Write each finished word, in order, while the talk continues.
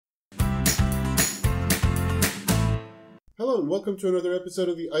Hello and welcome to another episode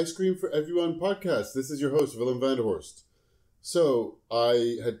of the Ice Cream for Everyone podcast. This is your host, Willem Vanderhorst. So,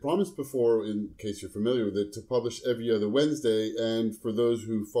 I had promised before, in case you're familiar with it, to publish every other Wednesday, and for those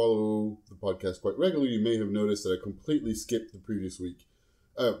who follow the podcast quite regularly, you may have noticed that I completely skipped the previous week.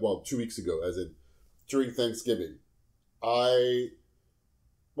 2 weeks ago, as in during Thanksgiving. I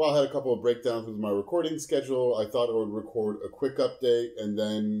had a couple of breakdowns with my recording schedule. I thought I would record a quick update, and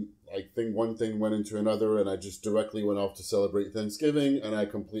then one thing went into another, and I just directly went off to celebrate Thanksgiving, and I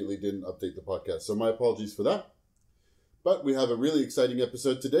completely didn't update the podcast. So my apologies for that. But we have a really exciting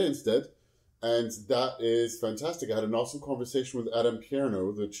episode today instead, and that is fantastic. I had an awesome conversation with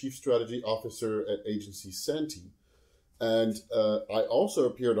Pierno, the Chief Strategy Officer at agency Santy. And I also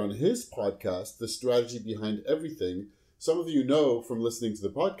appeared on his podcast, The Strategy Behind Everything. Some of you know from listening to the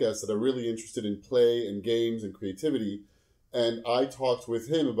podcast that I'm really interested in play and games and creativity. And I talked with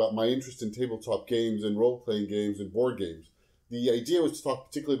him about my interest in tabletop games and role-playing games and board games. The idea was to talk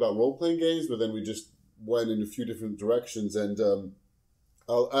particularly about role-playing games, but then we just went in a few different directions. And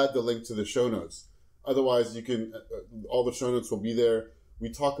I'll add the link to the show notes. Otherwise, you can all the show notes will be there. We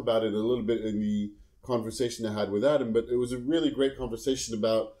talk about it a little bit in the conversation I had with Adam, but it was a really great conversation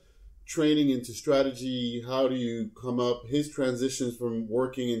about training into strategy. How do you come up, his transitions from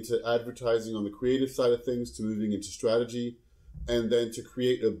working into advertising on the creative side of things to moving into strategy, and then to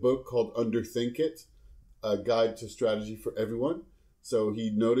create a book called Underthink It, a guide to strategy for everyone. So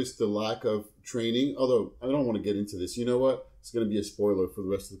he noticed the lack of training, although I don't want to get into this. You know what? It's going to be a spoiler for the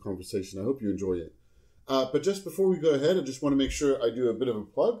rest of the conversation. I hope you enjoy it. But just before we go ahead, I just want to make sure I do a bit of a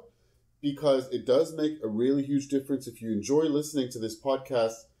plug, because it does make a really huge difference if you enjoy listening to this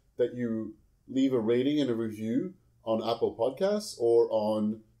podcast that you leave a rating and a review on Apple Podcasts or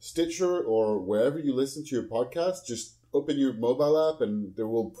on Stitcher or wherever you listen to your podcast. Just open your mobile app and there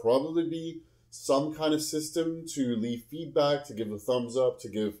will probably be some kind of system to leave feedback, to give a thumbs up, to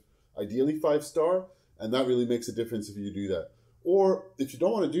give ideally 5-star. And that really makes a difference if you do that. Or if you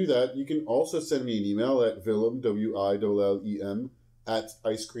don't want to do that, you can also send me an email at Willem, WILLEM, at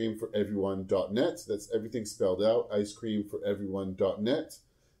icecreamforeveryone.net. That's everything spelled out, icecreamforeveryone.net.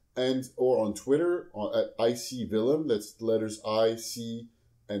 Or on Twitter at ICWillem. That's letters I, C,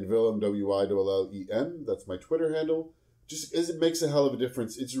 and Willem, WILLEM. That's my Twitter handle. Just as it makes a hell of a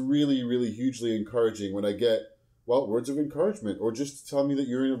difference. It's really, really hugely encouraging when I get, words of encouragement, or just to tell me that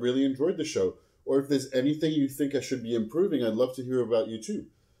you really enjoyed the show. Or if there's anything you think I should be improving, I'd love to hear about you too.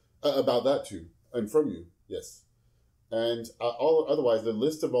 About that too. And from you, yes. And otherwise, the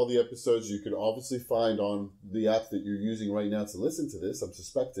list of all the episodes you can obviously find on the app that you're using right now to listen to this, I'm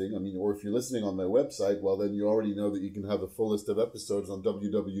suspecting. Or if you're listening on my website, well, then you already know that you can have the full list of episodes on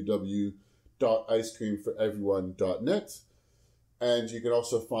www.icecreamforeveryone.net. And you can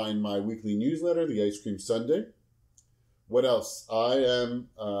also find my weekly newsletter, The Ice Cream Sunday. What else? I am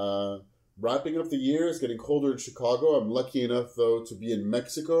wrapping up the year. It's getting colder in Chicago. I'm lucky enough, though, to be in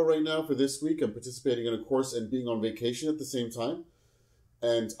Mexico right now for this week. I'm participating in a course and being on vacation at the same time.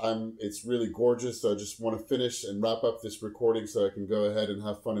 And it's really gorgeous, so I just want to finish and wrap up this recording so I can go ahead and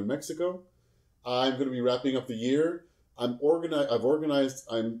have fun in Mexico. I'm going to be wrapping up the year. I'm in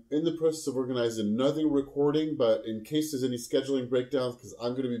the process of organizing another recording, but in case there's any scheduling breakdowns, because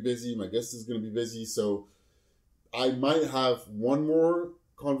I'm going to be busy, my guest is going to be busy, so I might have one more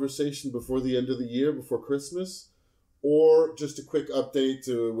conversation before the end of the year, before Christmas, or just a quick update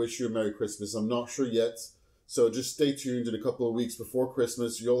to wish you a Merry Christmas. I'm not sure yet, so just stay tuned. In a couple of weeks before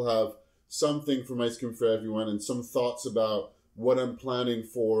Christmas, you'll have something from Ice Cream for Everyone and some thoughts about what I'm planning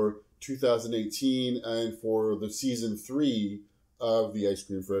for 2018 and for the season 3 of the Ice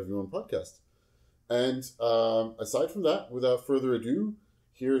Cream for Everyone podcast. And aside from that, without further ado,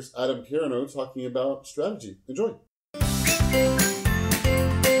 here's Pierno talking about strategy. Enjoy.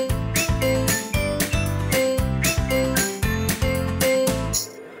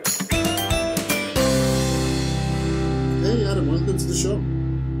 Welcome to the show.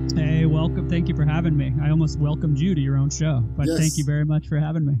 Hey, welcome. Thank you for having me. I almost welcomed you to your own show, but yes. Thank you very much for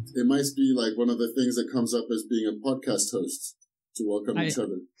having me. It might be like one of the things that comes up as being a podcast host, to welcome each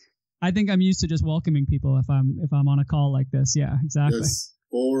other. I think I'm used to just welcoming people if I'm on a call like this. Yeah, exactly. Yes.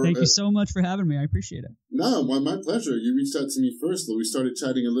 Thank you so much for having me. I appreciate it. No, my pleasure. You reached out to me first. We started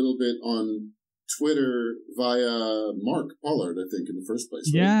chatting a little bit on Twitter via Mark Pollard, I think, in the first place.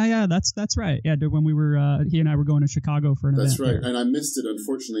 Right? Yeah, that's right. Yeah, when we were, he and I were going to Chicago for an event. That's right, and I missed it.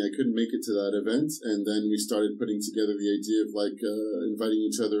 Unfortunately, I couldn't make it to that event, and then we started putting together the idea of inviting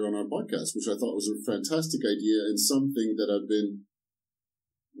each other on our podcast, which I thought was a fantastic idea and something that I've been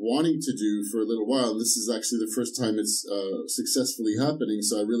wanting to do for a little while. This is actually the first time it's successfully happening,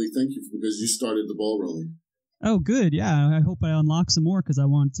 so I really thank you because you started the ball rolling. Oh, good. Yeah, I hope I unlock some more because I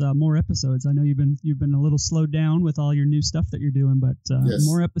want more episodes. I know you've been a little slowed down with all your new stuff that you're doing, but yes.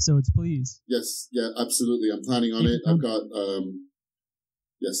 More episodes, please. Yes, yeah, absolutely. I'm planning on it. I've got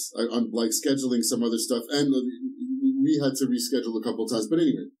I'm like scheduling some other stuff, and we had to reschedule a couple of times. But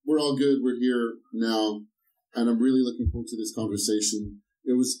anyway, we're all good. We're here now, and I'm really looking forward to this conversation.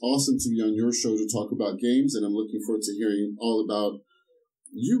 It was awesome to be on your show to talk about games, and I'm looking forward to hearing all about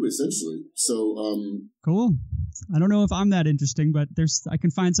you, essentially. So, cool. I don't know if I'm that interesting, but I can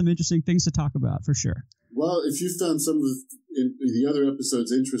find some interesting things to talk about for sure. Well, if you found some of the other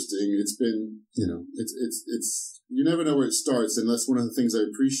episodes interesting, it's been, it's you never know where it starts, and that's one of the things I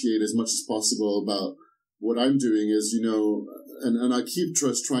appreciate as much as possible about what I'm doing is, and I keep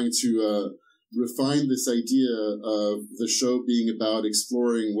trying to refine this idea of the show being about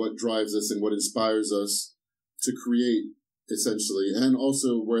exploring what drives us and what inspires us to create, essentially, and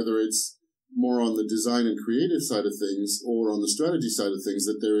also whether it's more on the design and creative side of things or on the strategy side of things,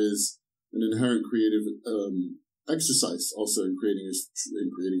 that there is an inherent creative exercise also in creating a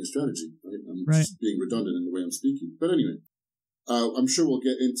strategy. Right? I'm just being redundant in the way I'm speaking. But anyway, I'm sure we'll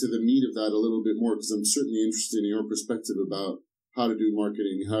get into the meat of that a little bit more because I'm certainly interested in your perspective about how to do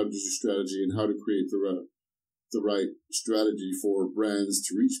marketing, how to do strategy, and how to create the right strategy for brands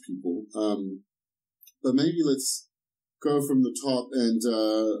to reach people. But maybe let's go from the top, and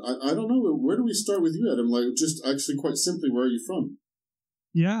I don't know, where do we start with you, Adam? Like, just actually quite simply, where are you from?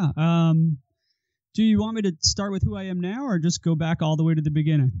 Yeah. Do you want me to start with who I am now, or just go back all the way to the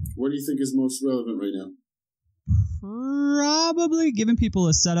beginning? What do you think is most relevant right now? Probably giving people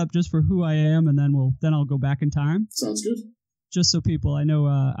a setup just for who I am, and then I'll go back in time. Sounds good. Just so people, I know,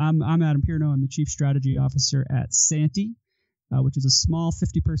 I'm Adam Pierno. I'm the Chief Strategy Officer at Santy, which is a small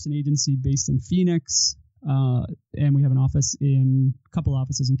 50-person agency based in Phoenix. And we have a couple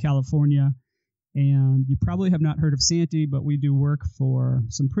offices in California. And you probably have not heard of Santy, but we do work for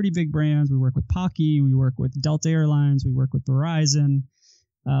some pretty big brands. We work with Pocky, we work with Delta Airlines, we work with Verizon.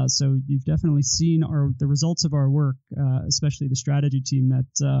 So you've definitely seen the results of our work, especially the strategy team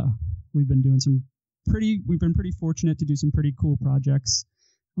that we've been pretty fortunate to do some pretty cool projects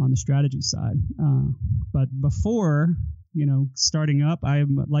on the strategy side. But before starting up,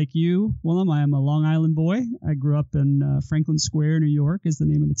 I'm like you, Willem. I am a Long Island boy. I grew up in Franklin Square, New York is the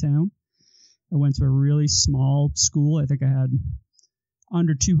name of the town. I went to a really small school. I think I had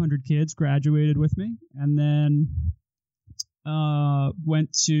under 200 kids graduated with me. And then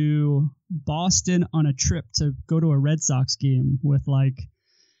went to Boston on a trip to go to a Red Sox game with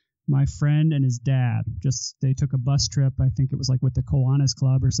my friend and his dad. They took a bus trip. I think it was with the Kiwanis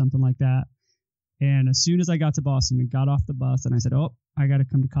Club or something like that. And as soon as I got to Boston and got off the bus, and I said, "Oh, I got to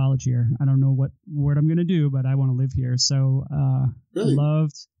come to college here. I don't know what I'm going to do, but I want to live here." So really?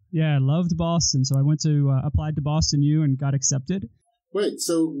 I loved Boston. So I went to applied to Boston U and got accepted. Wait,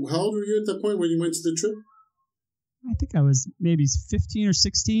 so how old were you at that point when you went to the trip? I think I was maybe 15 or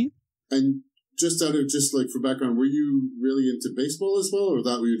 16. And for background, were you really into baseball as well, or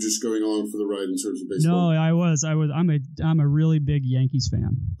were you just going along for the ride in terms of baseball? No, I was. I'm a really big Yankees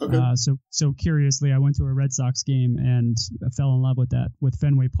fan. Okay. So curiously, I went to a Red Sox game and I fell in love with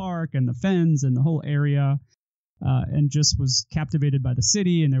Fenway Park and the Fens and the whole area, and just was captivated by the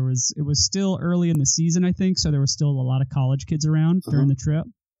city. And it was still early in the season, I think, so there were still a lot of college kids around during the trip.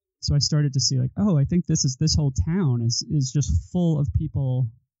 So I started to see I think this whole town is just full of people.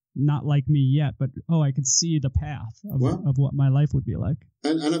 Not like me yet, but I could see the path of what my life would be like.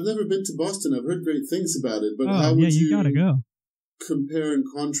 And I've never been to Boston. I've heard great things about it, but how would you gotta go. Compare and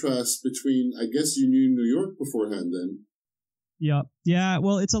contrast between? I guess you knew New York beforehand, then. Yep. Yeah.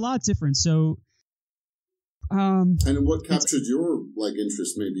 Well, it's a lot different. So, and what captured your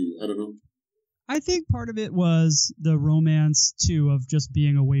interest? Maybe, I don't know. I think part of it was the romance too of just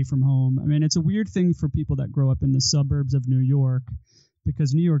being away from home. I mean, it's a weird thing for people that grow up in the suburbs of New York,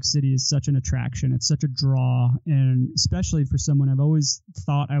 because New York City is such an attraction. It's such a draw. And especially for someone, I've always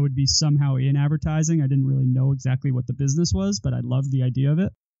thought I would be somehow in advertising. I didn't really know exactly what the business was, but I loved the idea of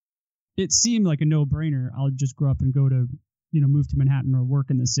it. It seemed like a no-brainer. I'll just grow up and go to, move to Manhattan or work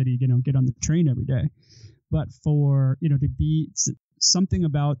in the city, get on the train every day. But for, to be something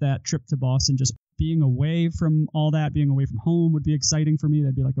about that trip to Boston, just being away from all that, being away from home would be exciting for me.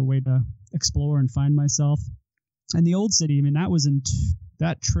 That'd be like a way to explore and find myself. And the old city, I mean,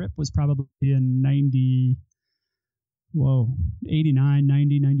 that trip was probably in 89,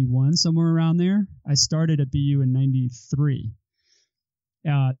 90, 91, somewhere around there. I started at BU in 93.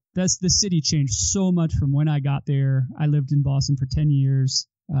 The city changed so much from when I got there. I lived in Boston for 10 years.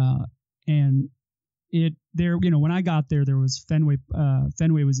 And when I got there, there was Fenway.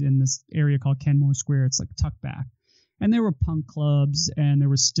 Fenway was in this area called Kenmore Square. It's like tucked back, and there were punk clubs, and there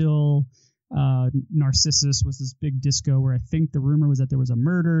was still Narcissus was this big disco where I think the rumor was that there was a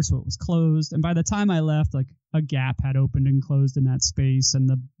murder, so it was closed. And by the time I left, like a Gap had opened and closed in that space, and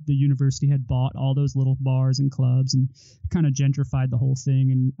the university had bought all those little bars and clubs and kind of gentrified the whole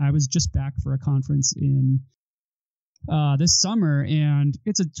thing. And I was just back for a conference in this summer, and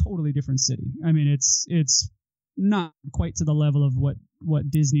it's a totally different city. I mean, it's not quite to the level of what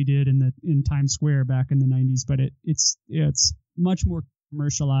Disney did in Times Square back in the 90s, but it's much more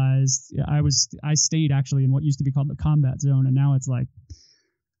commercialized. I stayed actually in what used to be called the combat zone, and now it's like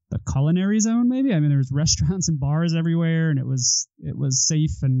the culinary zone, maybe. I mean, there's restaurants and bars everywhere, and it was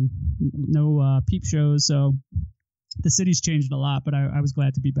safe and no peep shows. So the city's changed a lot, but I was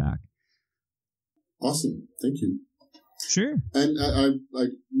glad to be back. Awesome, thank you. Sure. And I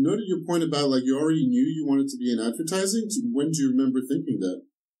noted your point about like you already knew you wanted to be in advertising. When do you remember thinking that?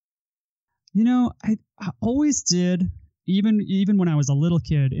 I always did. Even when I was a little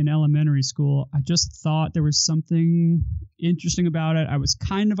kid in elementary school, I just thought there was something interesting about it. I was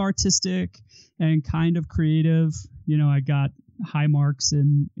kind of artistic and kind of creative. I got high marks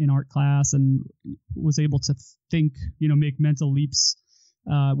in art class and was able to think, make mental leaps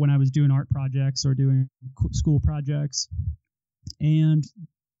when I was doing art projects or doing school projects. And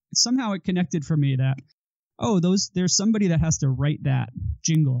somehow it connected for me that, there's somebody that has to write that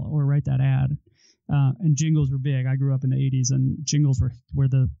jingle or write that ad. And jingles were big. I grew up in the 80s, and jingles were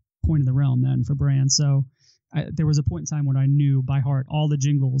the point of the realm then for brands. So there was a point in time when I knew by heart all the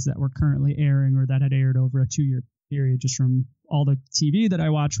jingles that were currently airing or that had aired over a 2-year period, just from all the TV that I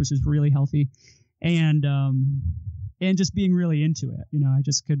watched, which is really healthy, and just being really into it. I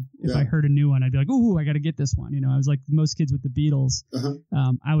just could, if I heard a new one, I'd be like, "Ooh, I got to get this one." I was like most kids with the Beatles.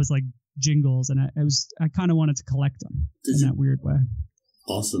 Uh-huh. I was like jingles, and I kind of wanted to collect them that weird way.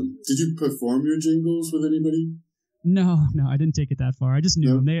 Awesome. Did you perform your jingles with anybody? No, I didn't take it that far. I just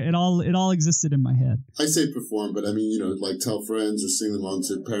knew them. It all existed in my head. I say perform, but I mean, like tell friends or sing them on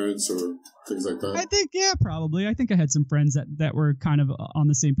to parents or things like that. I think, probably. I think I had some friends that were kind of on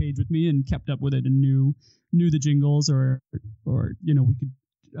the same page with me and kept up with it and knew the jingles or we could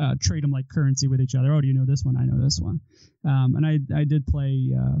trade them like currency with each other. Oh, do you know this one? I know this one. And I did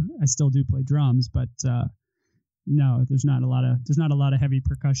play. I still do play drums, but. No, there's not a lot of heavy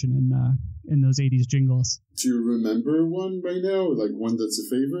percussion in those 80s jingles. Do you remember one right now, like one that's a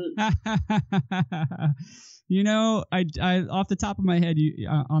favorite? I off the top of my head,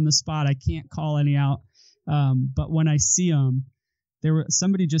 on the spot, I can't call any out. But when I see them,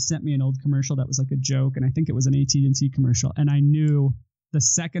 somebody just sent me an old commercial that was like a joke, and I think it was an AT&T commercial, and I knew the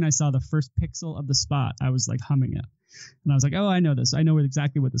second I saw the first pixel of the spot, I was like humming it, and I was like, oh, I know this. I know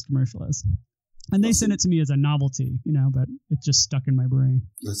exactly what this commercial is. And they sent it to me as a novelty, but it just stuck in my brain.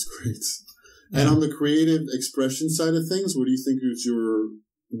 That's great. And on the creative expression side of things, what do you think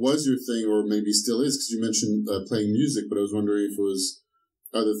was your thing, or maybe still is? Because you mentioned playing music, but I was wondering if it was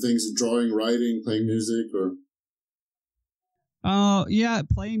other things, drawing, writing, playing music, or...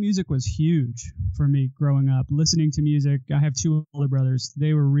 Playing music was huge for me growing up. Listening to music. I have 2 older brothers.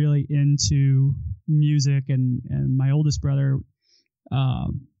 They were really into music, and my oldest brother...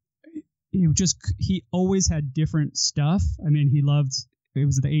 he always had different stuff. I mean, it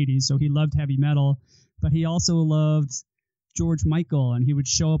was the 80s, so he loved heavy metal, but he also loved George Michael, and he would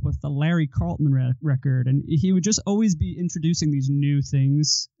show up with the Larry Carlton record, and he would just always be introducing these new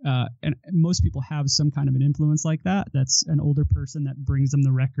things. And most people have some kind of an influence like that. That's an older person that brings them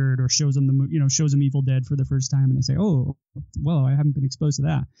the record or shows them shows them Evil Dead for the first time, and they say, "Oh, well, I haven't been exposed to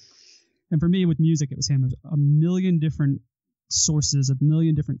that." And for me, with music, it was him. It was a million different sources, a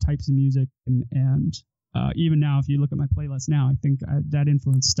million different types of music, and even now, if you look at my playlist now, I think that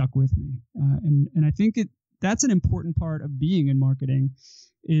influence stuck with me, and I think that's an important part of being in marketing,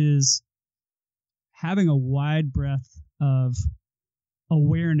 is having a wide breadth of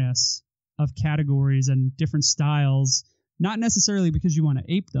awareness of categories and different styles, not necessarily because you want to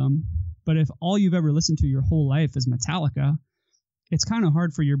ape them, but if all you've ever listened to your whole life is Metallica, it's kind of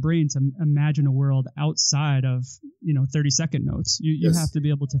hard for your brain to imagine a world outside of 30-second notes. You have to be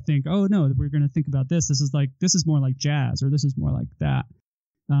able to think, oh no, we're going to think about this. This is more like jazz, or this is more like that.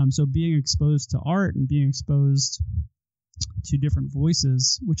 So being exposed to art and being exposed to different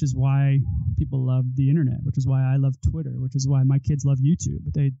voices, which is why people love the internet, which is why I love Twitter, which is why my kids love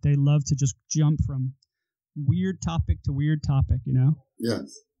YouTube. They love to just jump from weird topic to weird topic,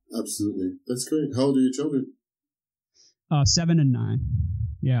 Yes, absolutely. That's great. How old are your children? 7 and 9.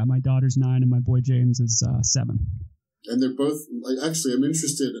 Yeah, my daughter's 9 and my boy James is 7. And they're both, actually, I'm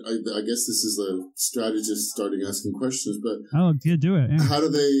interested, I guess this is a strategist starting asking questions, but... Oh, yeah, do it. Yeah. How do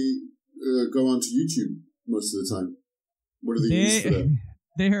they go onto YouTube most of the time? What do they use for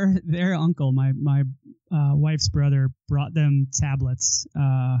that? Their uncle, my wife's brother, brought them tablets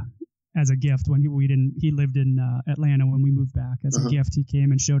as a gift when he lived in Atlanta when we moved back. As a gift, he came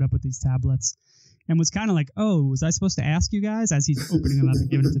and showed up with these tablets. And was kind of like, oh, was I supposed to ask you guys? As he's opening them up and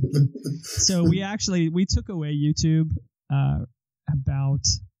giving it to the kid. So we took away YouTube about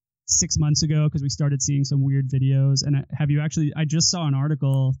 6 months ago because we started seeing some weird videos. And I just saw an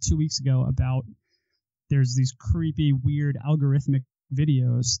article 2 weeks ago about there's these creepy, weird algorithmic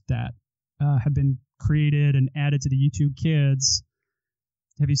videos that have been created and added to the YouTube Kids.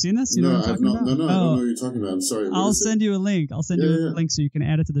 Have you seen this? You know what I'm talking about? No, I don't know what you're talking about. I'm sorry. I'll send you a link. I'll send you a link so you can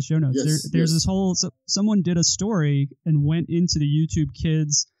add it to the show notes. Yes, there's this whole... someone did a story and went into the YouTube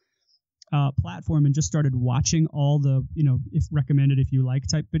Kids platform and just started watching all the, if recommended, if you like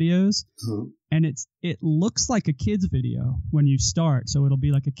type videos. Uh-huh. And it looks like a kid's video when you start. So it'll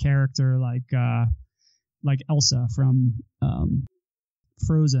be like a character like Elsa from...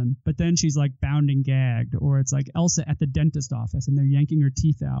 Frozen, but then she's like bound and gagged, or it's like Elsa at the dentist office and they're yanking her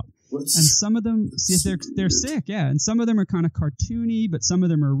teeth out. And some of them, they're sick, yeah. And some of them are kind of cartoony, but some of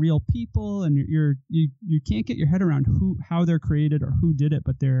them are real people, and you can't get your head around how they're created or who did it.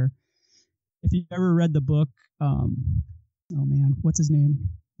 But if you've ever read the book, oh man, what's his name?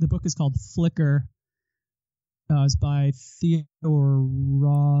 The book is called Flicker. It's by Theodore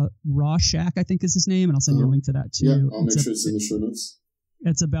Rorschach, I think is his name, and I'll send you a link to that too. Yeah, I'll make sure it's in the show notes.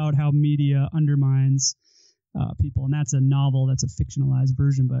 It's about how media undermines people, and that's a novel. That's a fictionalized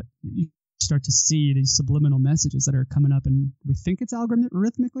version, but you start to see these subliminal messages that are coming up, and we think it's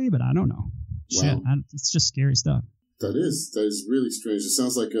algorithmically, but I don't know. Wow. Shit, it's just scary stuff. That is really strange. It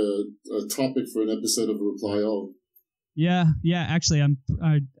sounds like a topic for an episode of Reply All. Yeah. Actually,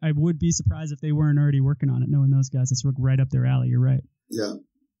 I would be surprised if they weren't already working on it. Knowing those guys, that's right up their alley. You're right. Yeah.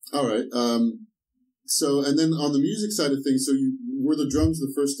 All right. So, and then on the music side of things, so were the drums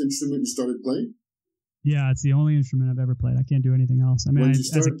the first instrument you started playing? Yeah, it's the only instrument I've ever played. I can't do anything else. I mean,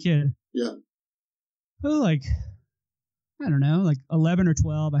 as a kid. Yeah. Oh, I don't know, 11 or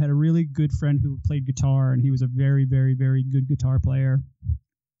 12. I had a really good friend who played guitar, and he was a very, very, very good guitar player.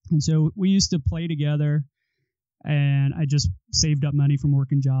 And so we used to play together, and I just saved up money from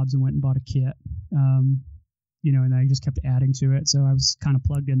working jobs and went and bought a kit. And I just kept adding to it. So I was kind of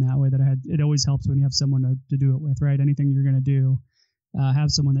plugged in that way that it always helps when you have someone to do it with, right? Anything you're going to do,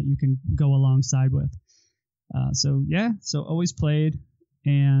 have someone that you can go alongside with. So always played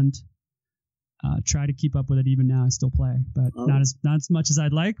and try to keep up with it. Even now I still play, but not as much as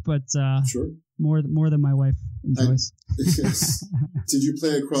I'd like, but sure. more than my wife enjoys. Yes. Did you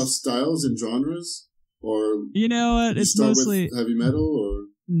play across styles and genres? Or you know what? It's mostly heavy metal or...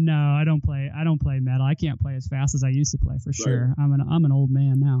 No, I don't play metal. I can't play as fast as I used to play for sure. Right. I'm an old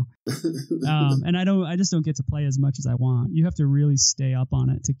man now. And I just don't get to play as much as I want. You have to really stay up on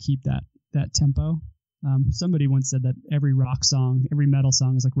it to keep that tempo. Somebody once said that every rock song, every metal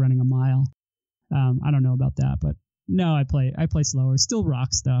song is like running a mile. I don't know about that, but no, I play slower. It's still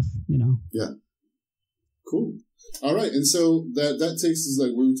rock stuff, Yeah. Cool. All right. And so that takes us,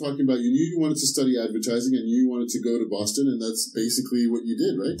 like we were talking about, you knew you wanted to study advertising and you wanted to go to Boston, and that's basically what you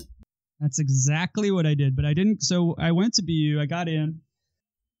did, right? That's exactly what I did, but I didn't. So I went to BU, I got in,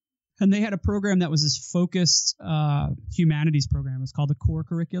 and they had a program that was this focused humanities program. It's called the core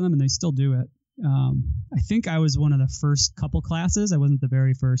curriculum, and they still do it. I think I was one of the first couple classes. I wasn't the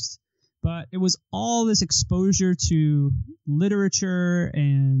very first. But it was all this exposure to literature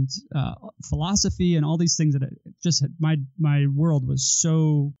and philosophy and all these things that my world was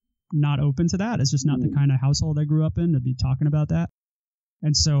so not open to that. It's just not the kind of household I grew up in to be talking about that.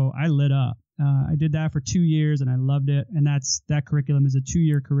 And so I lit up. I did that for 2 years and I loved it. And that curriculum is a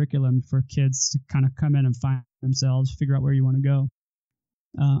 2-year curriculum for kids to kind of come in and find themselves, figure out where you want to go.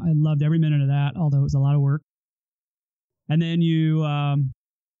 I loved every minute of that, although it was a lot of work. And then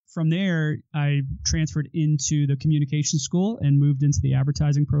from there, I transferred into the communication school and moved into the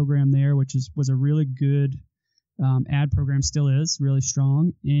advertising program there, which was a really good ad program, still is really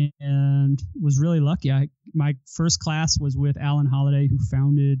strong, and was really lucky. My first class was with Alan Holliday, who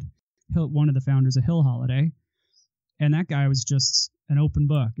founded one of the founders of Hill Holiday, and that guy was just an open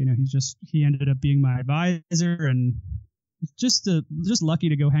book. He ended up being my advisor, and just lucky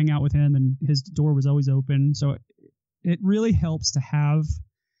to go hang out with him, and his door was always open. So it really helps to have.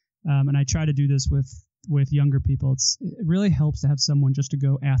 And I try to do this with younger people. It really helps to have someone just to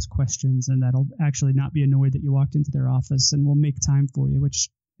go ask questions, and that'll actually not be annoyed that you walked into their office and will make time for you, which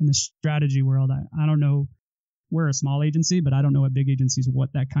in the strategy world, I don't know we're a small agency, but I don't know at big agencies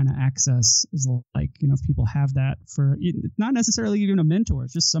what that kind of access is like. If people have that for not necessarily even a mentor,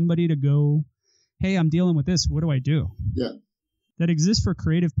 it's just somebody to go, hey, I'm dealing with this. What do I do? Yeah. That exists for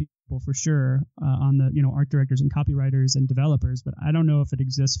creative people for sure, on the, art directors and copywriters and developers, but I don't know if it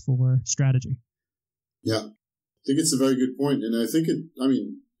exists for strategy. Yeah. I think it's a very good point. And I think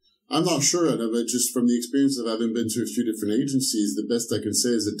I'm not sure, but just from the experience of having been to a few different agencies, the best I can say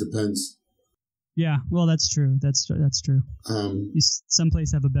is it depends. Yeah, well, that's true. That's true. Some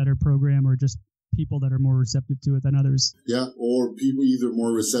places have a better program, or just people that are more receptive to it than others. Yeah, or people either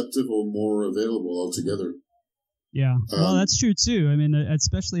more receptive or more available altogether. Yeah, well, that's true too. I mean,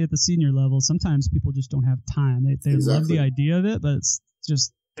 especially at the senior level, sometimes people just don't have time. They Exactly. love the idea of it, but it's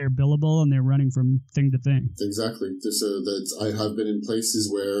just they're billable and they're running from thing to thing. Exactly. So I have been in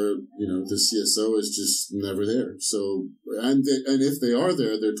places where the CSO is just never there. So and if they are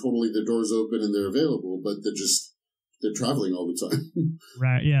there, they're totally, the doors open and they're available, but they're traveling all the time.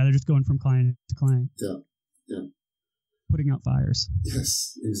 Right. Yeah, they're just going from client to client. Yeah. Yeah. Putting out fires.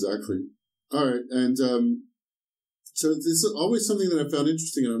 Yes, exactly. All right, and so this is always something that I found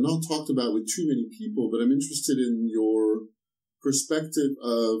interesting, and I've not talked about with too many people, but I'm interested in your perspective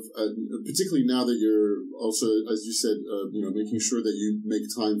of, particularly now that you're also, as you said, making sure that you make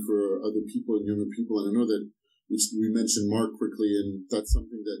time for other people and younger people. And I know that we mentioned Mark quickly, and that's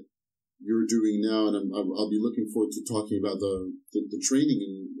something that you're doing now. And I'll be looking forward to talking about the training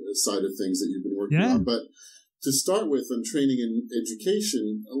side of things that you've been working on. But to start with, on training and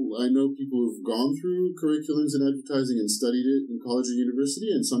education, I know people who've gone through curriculums in advertising and studied it in college or university,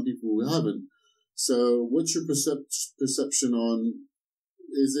 and some people who haven't. So what's your perception on,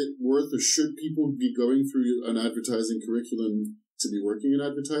 is it worth, or should people be going through an advertising curriculum to be working in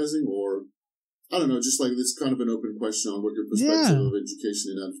advertising? Or, I don't know, just like this kind of an open question on what your perspective of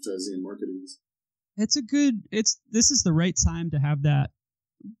education in advertising and marketing is. This is the right time to have that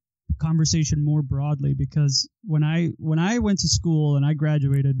conversation more broadly, because when I went to school and I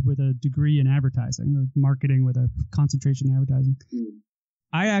graduated with a degree in advertising or marketing with a concentration in advertising,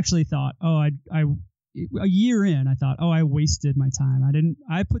 I actually thought, a year in, I thought, I wasted my time.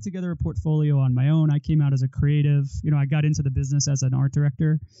 I put together a portfolio on my own. I came out as a creative, I got into the business as an art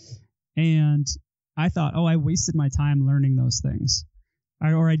director, and I thought, I wasted my time learning those things.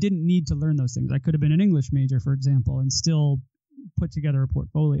 I didn't need to learn those things. I could have been an English major, for example, and still put together a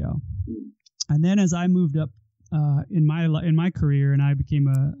portfolio. And then as I moved up in my career, and I became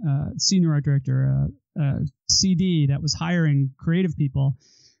a senior art director, a CD that was hiring creative people,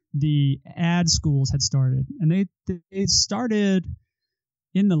 the ad schools had started, and they started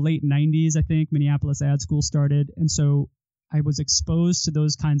in the late 90s. I think Minneapolis Ad School started, and so I was exposed to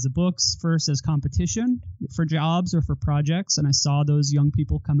those kinds of books first as competition for jobs or for projects, and I saw those young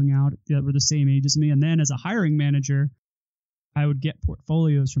people coming out that were the same age as me, and then as a hiring manager, I would get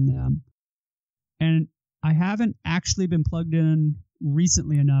portfolios from them. And I haven't actually been plugged in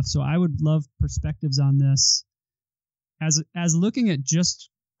recently enough, so I would love perspectives on this. As looking at just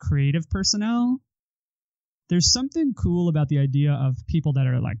creative personnel, there's something cool about the idea of people that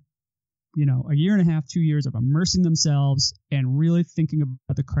are like, a year and a half, 2 years of immersing themselves and really thinking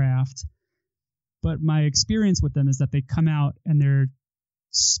about the craft. But my experience with them is that they come out and they're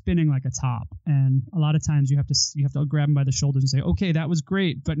spinning like a top, and a lot of times you have to grab them by the shoulders and say, okay, that was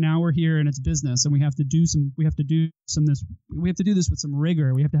great, but now we're here and it's business, and we have to do this with some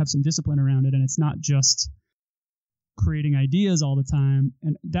rigor. We have to have some discipline around it, and it's not just creating ideas all the time.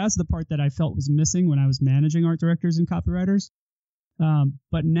 And that's the part that I felt was missing when I was managing art directors and copywriters.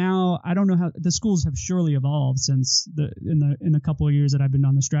 But now I don't know how the schools have surely evolved since in the couple of years that I've been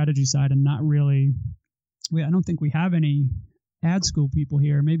on the strategy side, and not really. I don't think we have any ad school people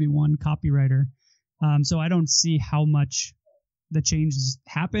here, maybe one copywriter. So I don't see how much the changes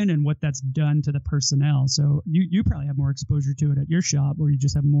happen and what that's done to the personnel. So you probably have more exposure to it at your shop, or you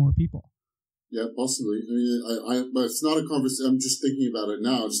just have more people. Yeah, possibly. I mean, but it's not a conversation. I'm just thinking about it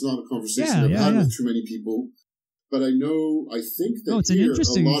now. It's not a conversation I've had with too many people. But I think that a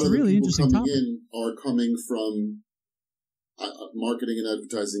lot of the people coming in are coming from marketing and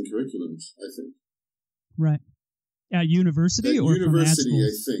advertising curriculums, I think. Right. At university or university, from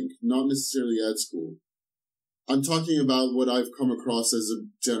ad schools? I think, not necessarily ad school. I'm talking about what I've come across as a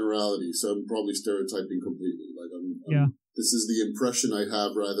generality, so I'm probably stereotyping completely. This is the impression I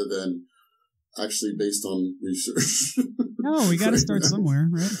have rather than actually based on research. No, we got to start somewhere,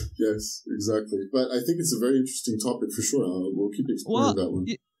 right? Yes, exactly. But I think it's a very interesting topic for sure. We'll keep exploring that one.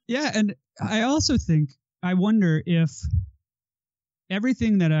 Yeah, and I also I wonder if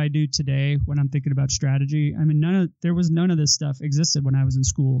everything that I do today when I'm thinking about strategy, none of this stuff existed when I was in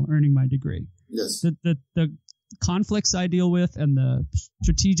school earning my degree. Yes. The conflicts I deal with and the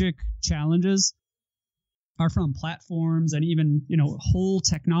strategic challenges are from platforms and even, whole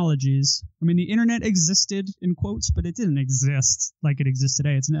technologies. I mean, the internet existed in quotes, but it didn't exist like it exists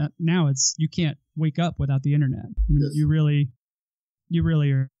today. It's not, now it's, you can't wake up without the internet. I mean, you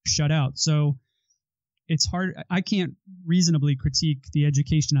really are shut out. So it's hard. I can't reasonably critique the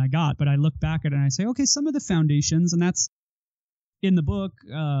education I got, but I look back at it and I say, okay, some of the foundations, and that's in the book,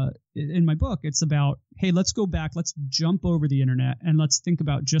 in my book, it's about, hey, let's go back, let's jump over the internet and let's think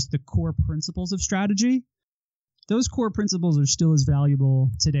about just the core principles of strategy. Those core principles are still as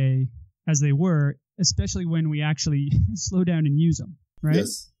valuable today as they were, especially when we actually slow down and use them, right?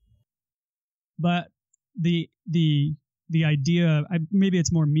 Yes. But the idea, maybe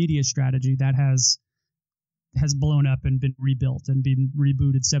it's more media strategy that has blown up and been rebuilt and been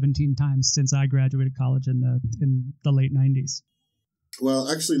rebooted 17 times since I graduated college in the late 90s.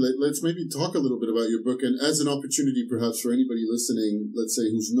 Well, actually, let's maybe talk a little bit about your book, and as an opportunity perhaps for anybody listening, let's say,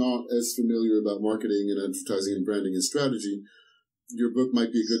 who's not as familiar about marketing and advertising and branding and strategy, your book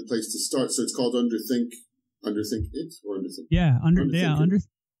might be a good place to start. So it's called Underthink It? Or Underthink? Yeah,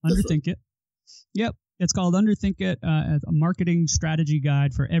 Underthink It. Yep, it's called Underthink It, a marketing strategy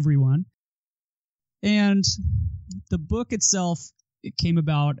guide for everyone. And the book itself, it came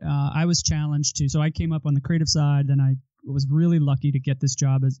about, I was challenged to, so I came up on the creative side, then I was really lucky to get this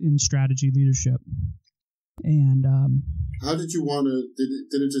job in strategy leadership. And how did you want to,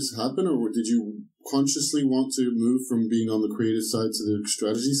 did it just happen, or did you consciously want to move from being on the creative side to the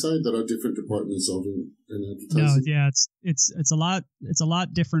strategy side? That are different departments of in advertising. No, yeah, it's a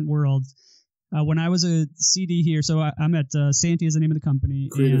lot different worlds. When I was a CD here, so I'm at Santy is the name of the company.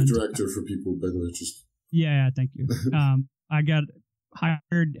 Creative director for people, by the way, just. Yeah, thank you. I got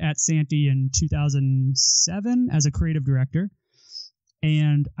hired at Santy in 2007 as a creative director,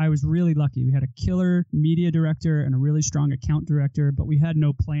 and I was really lucky. We had a killer media director and a really strong account director, but we had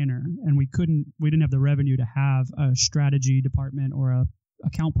no planner, and we didn't have the revenue to have a strategy department or a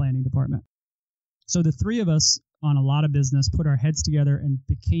account planning department. So the three of us on a lot of business put our heads together and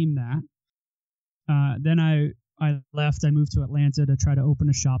became that. Then I left. I moved to Atlanta to try to open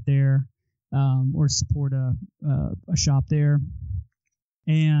a shop there, or support a shop there.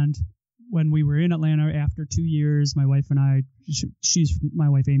 And when we were in Atlanta after 2 years, my wife and I, my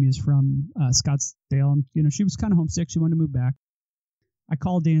wife Amy is from Scottsdale, and she was kind of homesick. She wanted to move back. I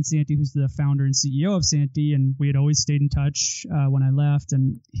called Dan Santy, who's the founder and CEO of Santy, and we had always stayed in touch when I left.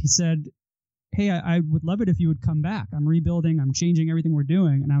 And he said, hey, I would love it if you would come back. I'm rebuilding. I'm changing everything we're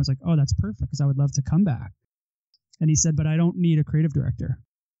doing. And I was like, oh, that's perfect, because I would love to come back. And he said, but I don't need a creative director.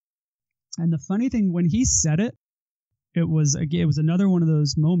 And the funny thing, when he said it, it was another one of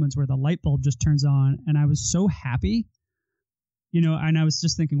those moments where the light bulb just turns on, and I was so happy, and I was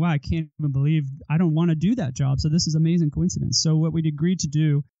just thinking, wow, I can't even believe I don't want to do that job. So this is an amazing coincidence. So what we'd agreed to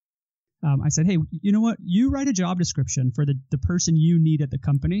do, I said, hey, you know what? You write a job description for the person you need at the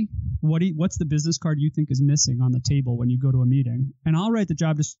company. What's the business card you think is missing on the table when you go to a meeting? And I'll write the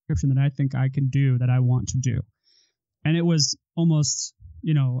job description that I think I can do, that I want to do. And it was almost,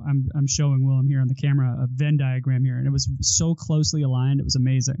 I'm showing Willem here on the camera a Venn diagram here, and it was so closely aligned. It was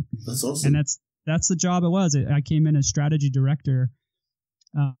amazing. That's awesome. And that's the job it was. I came in as strategy director.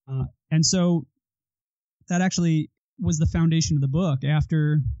 And so that actually was the foundation of the book.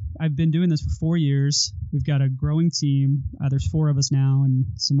 After I've been doing this for 4 years, we've got a growing team. There's 4 of us now and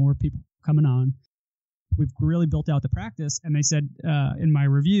some more people coming on. We've really built out the practice. And they said in my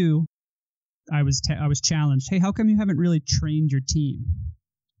review, I was challenged, hey, how come you haven't really trained your team?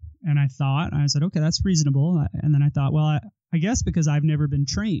 And I said, okay, that's reasonable. And then I thought, well, I guess because I've never been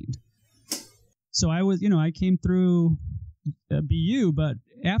trained. So I came through BU, but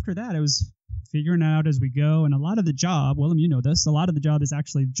after that, it was figuring out as we go. And a lot of the job, Willem, you know this, a lot of the job is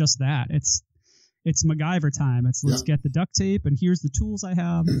actually just that. It's MacGyver time. Let's get the duct tape, and here's the tools I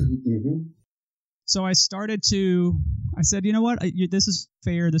have. Mm-hmm. So I said, you know what, this is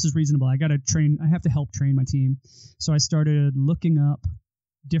fair, this is reasonable. I have to help train my team. So I started looking up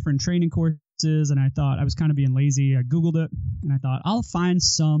different training courses, and I thought, I was kind of being lazy. I Googled it, and I thought, I'll send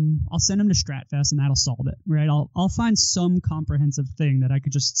them to Stratfest, and that'll solve it, right? I'll find some comprehensive thing that I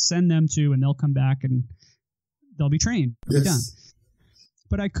could just send them to, and they'll come back and they'll be trained. Yes. Be done.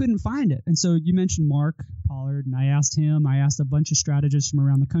 But I couldn't find it. And so you mentioned Mark Pollard, and I asked him. I asked a bunch of strategists from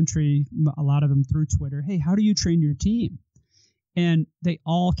around the country, a lot of them through Twitter, hey, how do you train your team? And they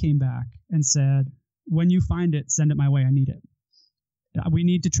all came back and said, when you find it, send it my way. I need it. We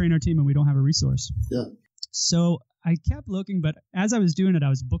need to train our team, and we don't have a resource. Yeah. So I kept looking, but as I was doing it, I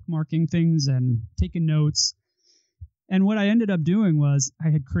was bookmarking things and taking notes. And what I ended up doing was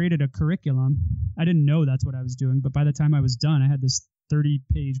I had created a curriculum. I didn't know that's what I was doing, but by the time I was done, I had this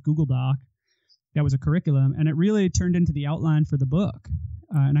 30-page Google Doc that was a curriculum, and it really turned into the outline for the book.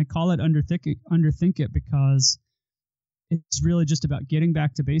 And I call it Underthink It because it's really just about getting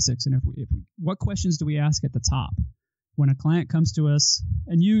back to basics. And what questions do we ask at the top? When a client comes to us,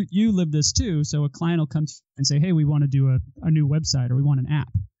 and you live this too, so a client will come to you and say, hey, we want to do a new website, or we want an app.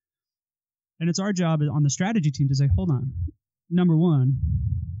 And it's our job on the strategy team to say, hold on, number one,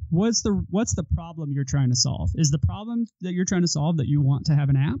 what's the problem you're trying to solve? Is the problem that you're trying to solve that you want to have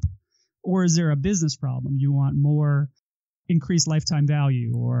an app? Or is there a business problem? You want more increased lifetime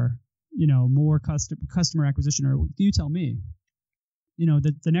value, or more customer acquisition, or you tell me.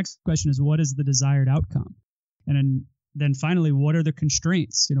 The next question is, what is the desired outcome? And then finally, what are the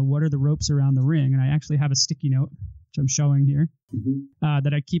constraints? What are the ropes around the ring? And I actually have a sticky note, which I'm showing here,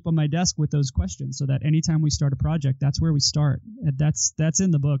 that I keep on my desk with those questions, so that anytime we start a project, that's where we start. And that's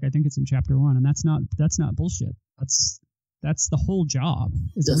in the book. I think it's in chapter 1, and that's not bullshit. That's the whole job.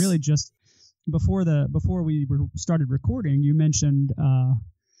 It's yes. Really just before we started recording, you mentioned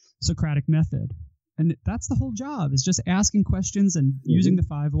Socratic method. And that's the whole job, is just asking questions and using the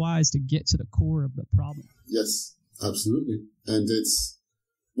 5 whys to get to the core of the problem. Yes, absolutely. And it's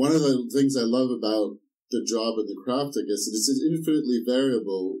one of the things I love about the job and the craft, I guess. It's infinitely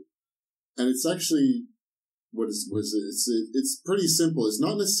variable. And it's actually, it's pretty simple. It's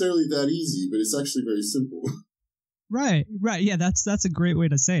not necessarily that easy, but it's actually very simple. Right. Yeah, that's a great way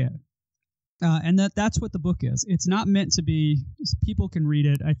to say it. And that's what the book is. It's not meant to be, people can read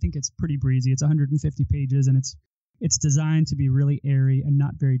it. I think it's pretty breezy. It's 150 pages, and it's designed to be really airy and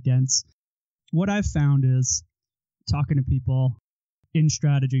not very dense. What I've found is, talking to people in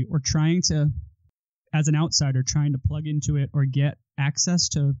strategy, or trying to, as an outsider, trying to plug into it or get access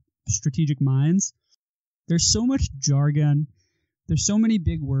to strategic minds, there's so much jargon. There's so many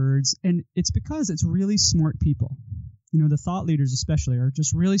big words, and it's because it's really smart people. The thought leaders especially are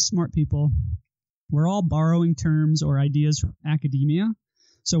just really smart people. We're all borrowing terms or ideas from academia.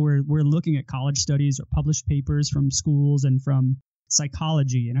 So we're looking at college studies or published papers from schools and from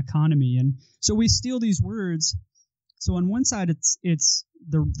psychology and economy. And so we steal these words. So on one side, it's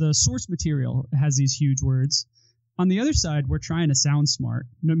the source material has these huge words. On the other side, we're trying to sound smart.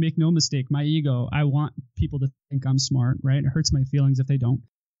 Make no mistake, my ego, I want people to think I'm smart, right? It hurts my feelings if they don't.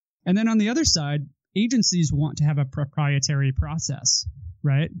 And then on the other side, agencies want to have a proprietary process,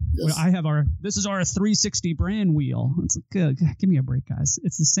 right? Yes. This is our 360 brand wheel. It's like, give me a break, guys.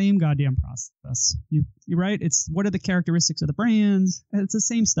 It's the same goddamn process. You're right. It's what are the characteristics of the brands? It's the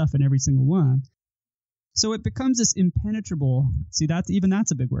same stuff in every single one. So it becomes this impenetrable. See, that's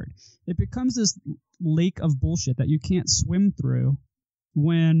a big word. It becomes this lake of bullshit that you can't swim through,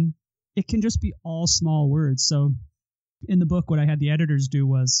 when it can just be all small words. So in the book, what I had the editors do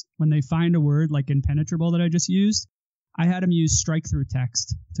was, when they find a word like impenetrable that I just used, I had them use strike through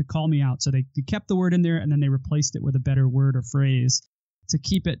text to call me out. So they kept the word in there, and then they replaced it with a better word or phrase to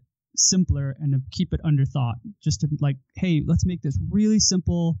keep it simpler and to keep it under thought. Just to like, hey, let's make this really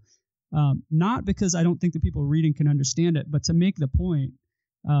simple. Not because I don't think the people reading can understand it, but to make the point.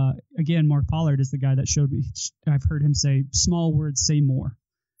 Again, Mark Pollard is the guy that showed me. I've heard him say, small words say more.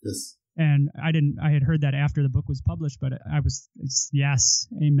 Yes. And I had heard that after the book was published, but yes,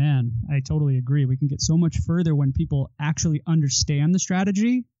 amen. I totally agree. We can get so much further when people actually understand the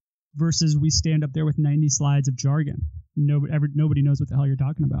strategy versus we stand up there with 90 slides of jargon. Nobody knows what the hell you're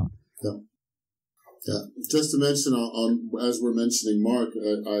talking about. Yeah. Yeah. Just to mention, as we're mentioning Mark,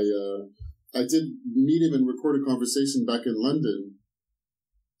 I did meet him and record a conversation back in London.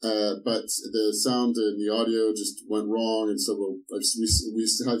 But the sound and the audio just went wrong, and so we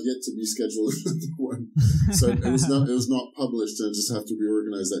have yet to be scheduled another one. So it was not published, and I just have to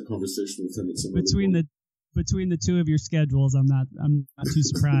reorganize that conversation with him at some between the two of your schedules. I'm not too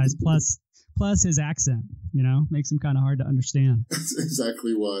surprised. Plus his accent, makes him kind of hard to understand. That's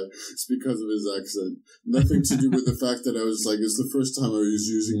exactly why. It's because of his accent. Nothing to do with the fact that I was like, it's the first time I was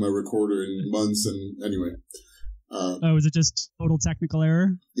using my recorder in months, and anyway. Was it just total technical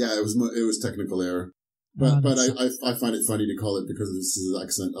error? Yeah, it was technical error. But I find it funny to call it because of his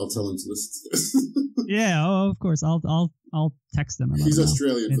accent. I'll tell him to listen to this. Yeah, of course. I'll text him. He's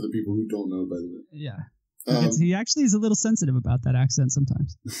Australian for the people who don't know, by the way. Yeah. He actually is a little sensitive about that accent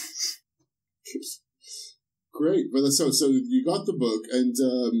sometimes. Great. But so you got the book, and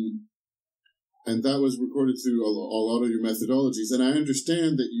that was recorded through a lot of your methodologies. And I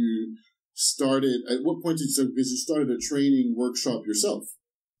understand that you started, at what point because you started a training workshop yourself?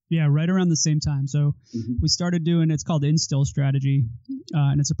 Yeah, right around the same time. So we started doing, it's called Instill Strategy,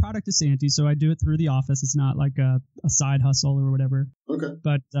 and it's a product of Santy. So I do it through the office. It's not like a side hustle or whatever. Okay.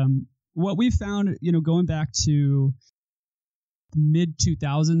 But what we found, going back to mid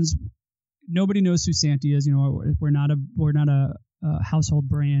 2000s, nobody knows who Santy is. We're not a household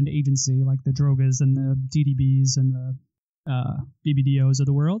brand agency like the Drogas and the DDBs and the BBDOs of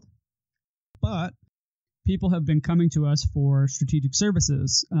the world. But people have been coming to us for strategic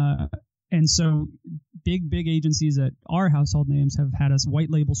services. And so big agencies that are household names have had us white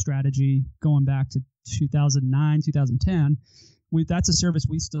label strategy going back to 2009, 2010. That's a service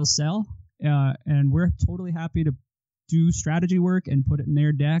we still sell. And we're totally happy to do strategy work and put it in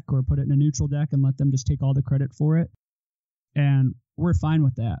their deck or put it in a neutral deck and let them just take all the credit for it. And we're fine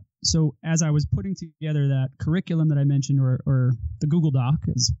with that. So as I was putting together that curriculum that I mentioned, or the Google Doc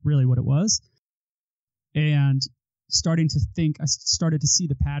is really what it was, and starting to think, I started to see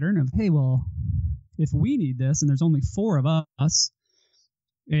the pattern of, hey, well, if we need this and there's only 4 of us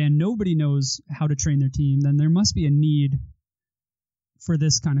and nobody knows how to train their team, then there must be a need for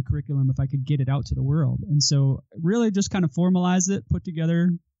this kind of curriculum if I could get it out to the world. And so really just kind of formalized it, put together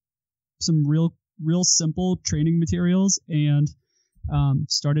some real simple training materials, and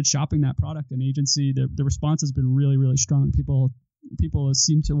started shopping that product in agency. The response has been really, really strong. People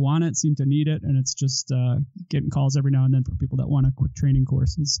seem to want it, seem to need it, and it's just getting calls every now and then for people that want a quick training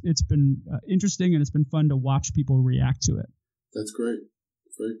course. It's been interesting, and it's been fun to watch people react to it. That's great.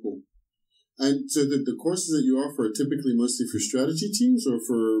 Very cool. And so the courses that you offer are typically mostly for strategy teams or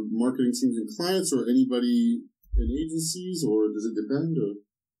for marketing teams and clients or anybody in agencies, or does it depend? Or?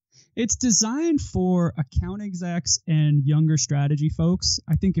 It's designed for account execs and younger strategy folks.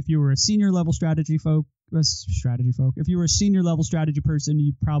 I think if you were a senior level strategy folk, if you were a senior level strategy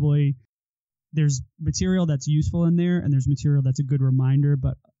person, there's material that's useful in there and there's material that's a good reminder.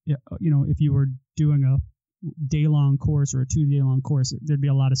 But if you were doing a day-long course or a 2-day-long course, there'd be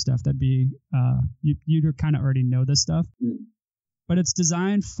a lot of stuff that'd be you'd kind of already know this stuff. But it's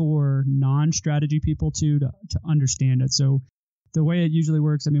designed for non-strategy people to understand it. So the way it usually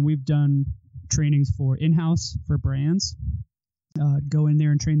works, we've done trainings for in-house for brands. Go in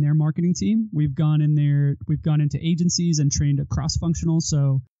there and train their marketing team. We've gone into agencies and trained a cross-functional,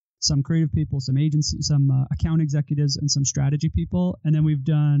 so some creative people, some agency, some account executives, and some strategy people. And then we've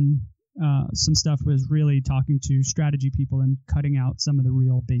done some stuff was really talking to strategy people and cutting out some of the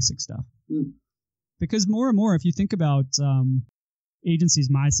real basic stuff. Because more and more, if you think about agencies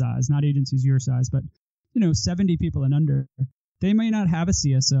my size, not agencies your size, but 70 people and under, they may not have a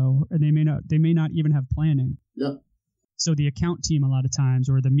CSO, or they may not even have planning. Yeah. So the account team a lot of times,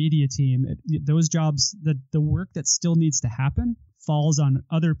 or the media team, those jobs, the work that still needs to happen falls on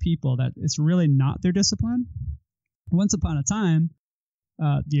other people that it's really not their discipline. Once upon a time,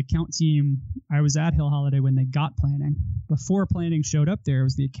 the account team, I was at Hill Holiday when they got planning. Before planning showed up there, it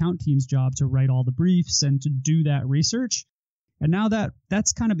was the account team's job to write all the briefs and to do that research. And now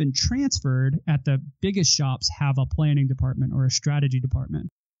that's kind of been transferred at the biggest shops have a planning department or a strategy department.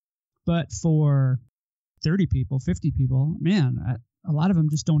 But for 30 people, 50 people, man, a lot of them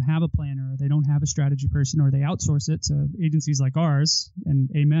just don't have a planner, or they don't have a strategy person, or they outsource it to agencies like ours. And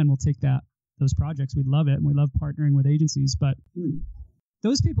amen, we'll take those projects. We love it, and we love partnering with agencies. But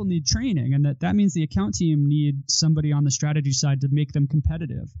those people need training, and that means the account team need somebody on the strategy side to make them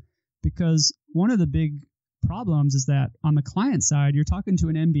competitive. Because one of the big problems is that on the client side, you're talking to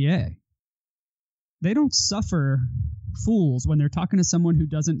an MBA. They don't suffer fools when they're talking to someone who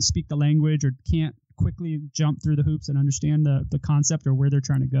doesn't speak the language or can't quickly jump through the hoops and understand the concept or where they're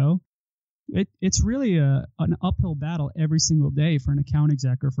trying to go. It's really an uphill battle every single day for an account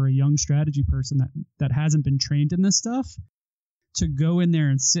exec or for a young strategy person that hasn't been trained in this stuff to go in there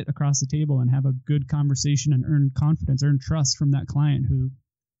and sit across the table and have a good conversation and earn confidence, earn trust from that client who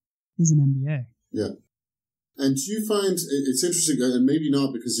is an MBA. Yeah. And do you find it's interesting, and maybe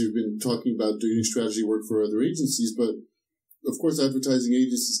not because you've been talking about doing strategy work for other agencies, but of course advertising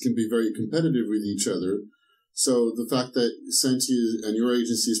agencies can be very competitive with each other. So the fact that Santy and your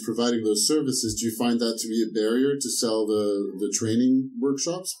agency is providing those services, do you find that to be a barrier to sell the training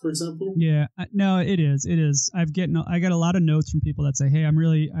workshops, for example? Yeah, no, it is. It is. I get a lot of notes from people that say, "Hey, I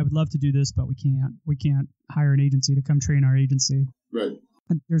would love to do this, but we can't. We can't hire an agency to come train our agency." Right.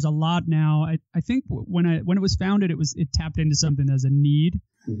 There's a lot now. I think when it was founded, it tapped into something as a need,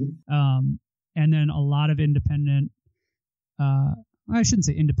 and then a lot of independent. I shouldn't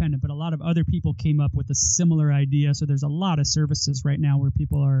say independent, but a lot of other people came up with a similar idea. So there's a lot of services right now where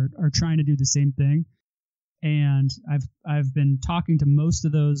people are trying to do the same thing. And I've been talking to most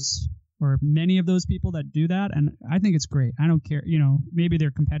of those or many of those people that do that. And I think it's great. I don't care, maybe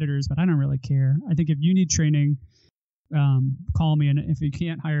they're competitors, but I don't really care. I think if you need training, call me. And if you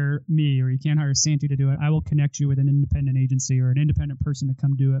can't hire me or you can't hire Santy to do it, I will connect you with an independent agency or an independent person to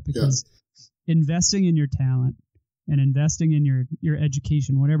come do it, because investing in your talent and investing in your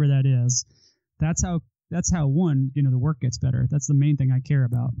education, whatever that is, that's how one, the work gets better. That's the main thing I care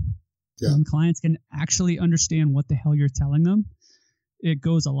about. Yeah. When clients can actually understand what the hell you're telling them, it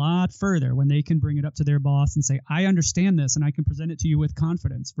goes a lot further when they can bring it up to their boss and say, I understand this and I can present it to you with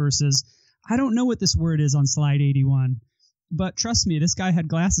confidence, versus I don't know what this word is on slide 81, but trust me, this guy had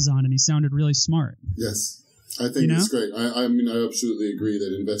glasses on and he sounded really smart. Yes. I think that's great. I mean, I absolutely agree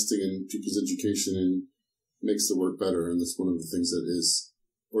that investing in people's education and makes the work better. And that's one of the things that is,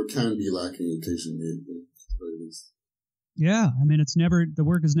 or can be lacking occasionally, at the very least. Yeah. I mean, the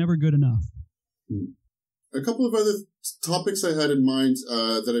work is never good enough. A couple of other topics I had in mind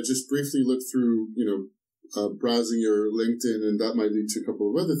that I just briefly looked through, browsing your LinkedIn, and that might lead to a couple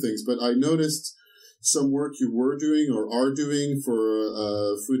of other things. But I noticed some work you were doing or are doing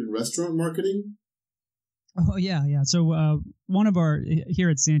for food and restaurant marketing. Oh, yeah. So one of here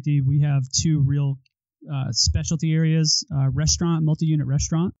at Santy, we have two real specialty areas, restaurant, multi-unit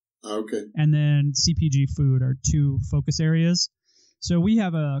restaurant. Okay. And then CPG food are two focus areas. So we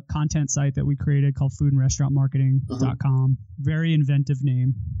have a content site that we created called foodandrestaurantmarketing.com. Very inventive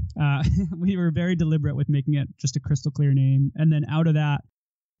name. We were very deliberate with making it just a crystal clear name. And then out of that,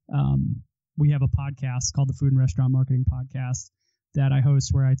 we have a podcast called the Food and Restaurant Marketing Podcast that I host,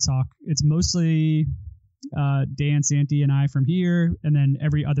 where I talk. It's mostly Dan, Santy, and I from here. And then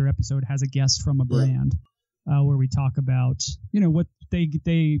every other episode has a guest from a brand where we talk about, what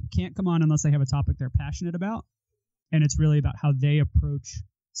they can't come on unless they have a topic they're passionate about. And it's really about how they approach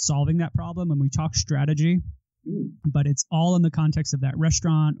solving that problem. And we talk strategy, but it's all in the context of that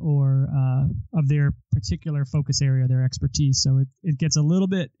restaurant or of their particular focus area, their expertise. So it gets a little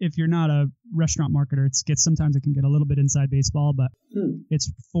bit, if you're not a restaurant marketer, sometimes it can get a little bit inside baseball, but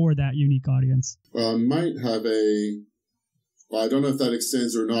it's for that unique audience. Well, I might have I don't know if that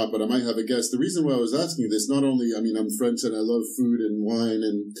extends or not, but I might have a guess. The reason why I was asking this, not only, I'm French and I love food and wine,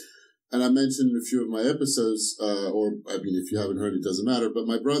 and I mentioned in a few of my episodes, if you haven't heard, it doesn't matter, but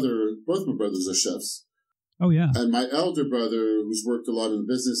both my brothers are chefs. Oh, yeah. And my elder brother, who's worked a lot in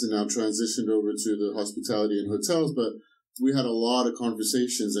the business and now transitioned over to the hospitality and hotels, but we had a lot of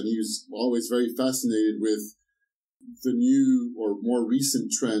conversations, and he was always very fascinated with the new or more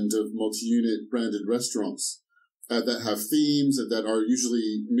recent trend of multi-unit branded restaurants that have themes and that are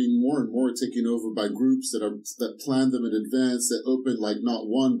usually more and more taken over by groups that plan them in advance, that open like not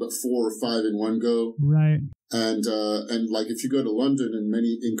one but 4 or 5 in one go. Right. And like if you go to London and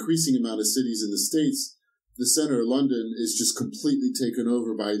many increasing amount of cities in the States, the center of London is just completely taken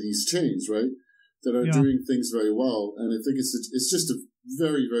over by these chains, right? That are doing things very well. And I think it's just a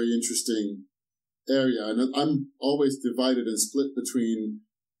very, very interesting area. And I'm always divided and split between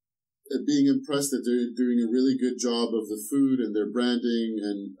being impressed that they're doing a really good job of the food and their branding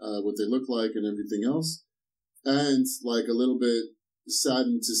and what they look like and everything else, and like a little bit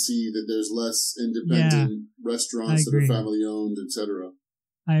saddened to see that there's less independent restaurants that are family owned, etc.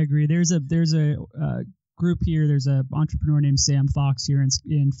 I agree. There's a group here. There's an entrepreneur named Sam Fox here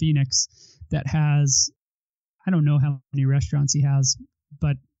in Phoenix that has, I don't know how many restaurants he has,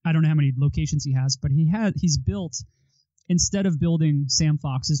 but I don't know how many locations he has, but he's built. Instead of building Sam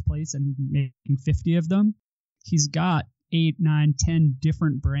Fox's place and making 50 of them, he's got 8, 9, 10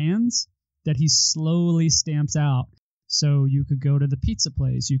 different brands that he slowly stamps out. So you could go to the pizza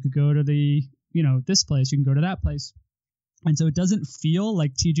place, you could go to the, this place, you can go to that place. And so it doesn't feel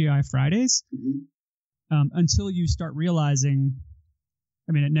like TGI Fridays until you start realizing,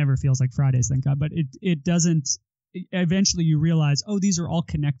 it never feels like Fridays, thank God, but it doesn't, eventually you realize, oh, these are all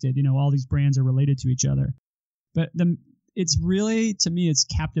connected, all these brands are related to each other. But it's really, to me, it's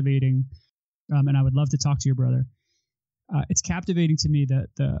captivating, and I would love to talk to your brother. It's captivating to me that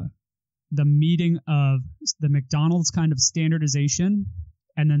the meeting of the McDonald's kind of standardization,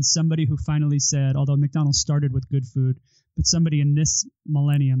 and then somebody who finally said, although McDonald's started with good food, but somebody in this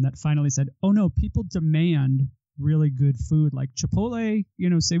millennium that finally said, oh no, people demand really good food, like Chipotle,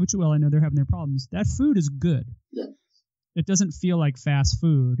 say what you will, I know they're having their problems. That food is good. Yeah. It doesn't feel like fast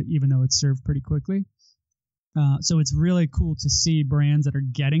food, even though it's served pretty quickly. So it's really cool to see brands that are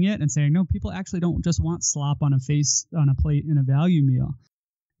getting it and saying, no, people actually don't just want slop on a plate in a value meal.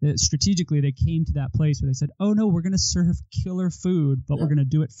 Strategically, they came to that place where they said, oh no, we're going to serve killer food, but we're going to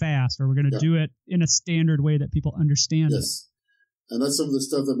do it fast, or we're going to do it in a standard way that people understand it. And that's some of the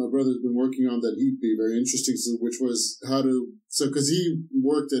stuff that my brother's been working on that he'd be very interesting to, which was because he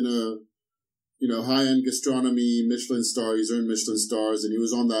worked in high-end gastronomy, Michelin star. He's earned Michelin stars, and he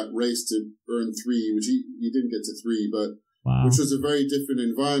was on that race to earn 3, which he didn't get to 3, but wow. Which was a very different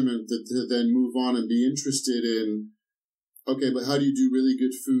environment to then move on and be interested in, okay, but how do you do really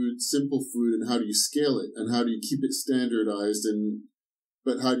good food, simple food, and how do you scale it, and how do you keep it standardized,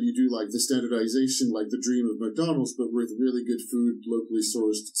 but how do you do like the standardization, like the dream of McDonald's, but with really good food, locally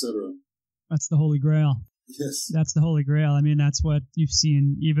sourced, etc. That's the holy grail. Yes. That's the holy grail. I mean, that's what you've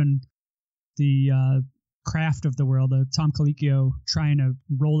seen even the craft of the world, Tom Colicchio trying to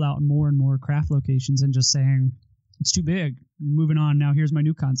roll out more and more craft locations and just saying, it's too big. Moving on. Now here's my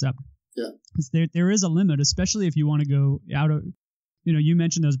new concept. Yeah. Because there is a limit, especially if you want to go out of, you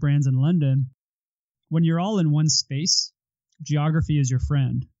mentioned those brands in London. When you're all in one space, geography is your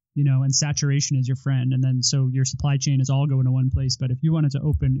friend, and saturation is your friend. And then so your supply chain is all going to one place. But if you wanted to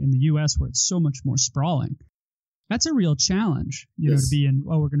open in the US where it's so much more sprawling, that's a real challenge, yes. to be in,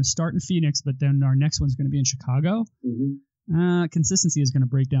 we're going to start in Phoenix, but then our next one's going to be in Chicago. Mm-hmm. Consistency is going to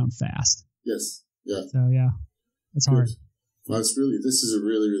break down fast. Yes. Yeah. So, yeah, it's hard. Well, this is a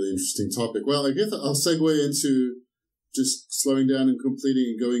really, really interesting topic. Well, I guess I'll segue into just slowing down and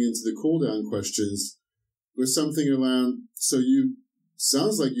completing and going into the cool down questions with something around,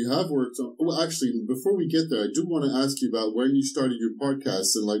 sounds like you have worked on, well, actually, before we get there, I do want to ask you about when you started your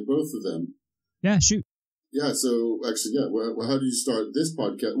podcasts and like both of them. Yeah, shoot. Yeah, so actually, yeah, well, how do you start this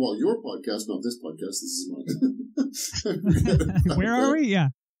podcast? Well, your podcast, not this podcast. This is mine. Where are we? Yeah.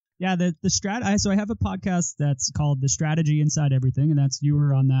 Yeah, the so I have a podcast that's called The Strategy Inside Everything, and that's, you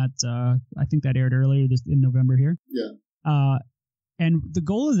were on that, I think that aired earlier in November here. Yeah. And the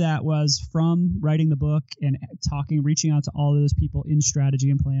goal of that was from writing the book and reaching out to all of those people in strategy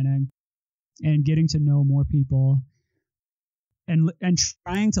and planning and getting to know more people and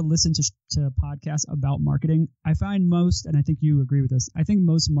trying to listen to podcasts about marketing. I find most, and I think you agree with this, I think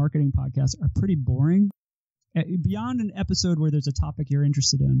most marketing podcasts are pretty boring. Beyond an episode where there's a topic you're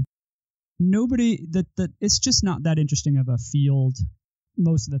interested in, it's just not that interesting of a field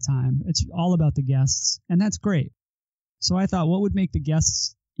most of the time. It's all about the guests, and that's great. So I thought, what would make the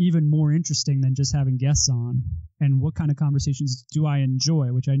guests even more interesting than just having guests on, and what kind of conversations do I enjoy,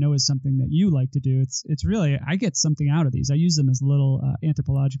 which I know is something that you like to do. It's really, I get something out of these. I use them as little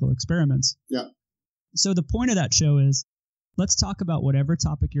anthropological experiments. Yeah. So the point of that show is, let's talk about whatever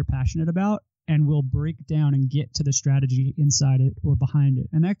topic you're passionate about, and we'll break down and get to the strategy inside it or behind it.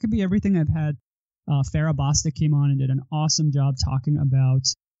 And that could be everything. I've had Farah Bostic came on and did an awesome job talking about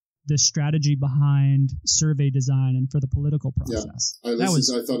the strategy behind survey design and for the political process. Yeah, I thought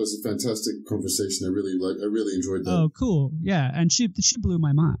it was a fantastic conversation. I really enjoyed that. Oh, cool. Yeah. And she blew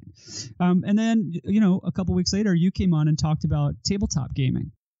my mind. And then, a couple weeks later, you came on and talked about tabletop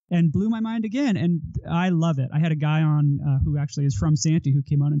gaming and blew my mind again. And I love it. I had a guy on who actually is from Santy who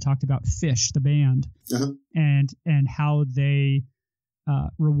came on and talked about Fish, the band, and how they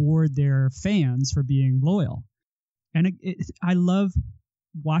reward their fans for being loyal. And I love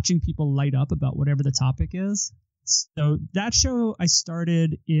watching people light up about whatever the topic is. So that show I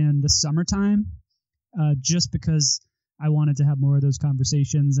started in the summertime just because I wanted to have more of those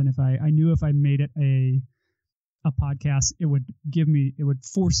conversations. And if I knew if I made it a podcast, it would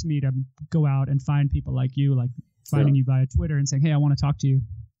force me to go out and find people like you, like finding you via Twitter and saying, hey, I want to talk to you.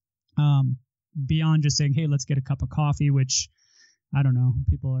 Beyond just saying, hey, let's get a cup of coffee, which I don't know.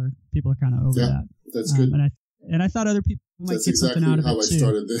 People are kind of over that. That's good. And I thought other people might get something out of it too. That's exactly how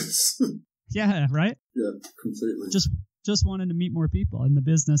I started this. Yeah, right? Yeah, completely. Just wanted to meet more people in the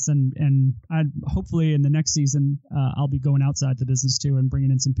business, and I hopefully in the next season I'll be going outside the business too and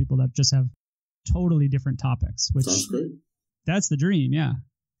bringing in some people that just have totally different topics. Which sounds great. That's the dream, yeah.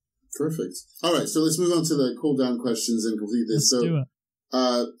 Perfect. All right, so let's move on to the cool down questions and complete this. Let's do it.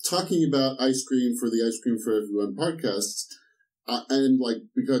 Talking about ice cream for the Ice Cream for Everyone podcasts. And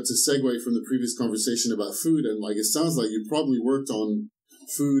we got to segue from the previous conversation about food, and it sounds like you probably worked on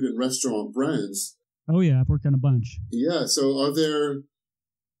food and restaurant brands. Oh yeah, I've worked on a bunch. Yeah, so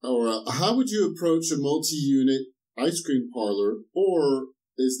how would you approach a multi-unit ice cream parlor, or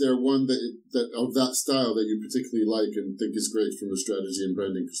is there one that of that style that you particularly like and think is great from a strategy and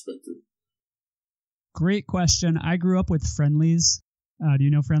branding perspective? Great question. I grew up with Friendly's. Do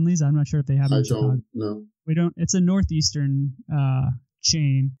you know Friendly's? I'm not sure if they have them in Chicago. I don't know. We don't. It's a northeastern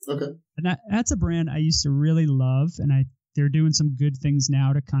chain. Okay. And that's a brand I used to really love, and they're doing some good things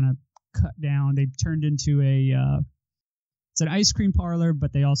now to kind of cut down. They've turned into it's an ice cream parlor,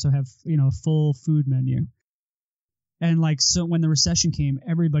 but they also have a full food menu. And so when the recession came,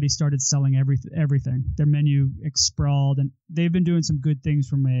 everybody started selling everything. Their menu sprawled, and they've been doing some good things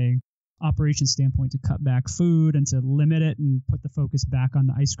from a operation standpoint to cut back food and to limit it and put the focus back on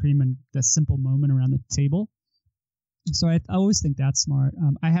the ice cream and the simple moment around the table. So I always think that's smart.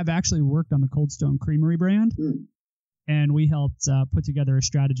 I have actually worked on the Cold Stone Creamery brand, and we helped put together a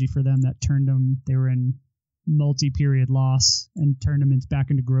strategy for them that turned them. They were in multi-period loss and turned them back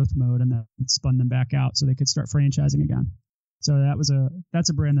into growth mode, and then spun them back out so they could start franchising again. So that's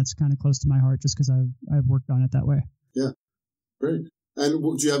a brand that's kind of close to my heart, just because I've worked on it that way. Yeah, great. And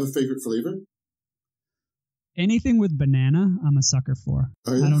do you have a favorite flavor? Anything with banana, I'm a sucker for.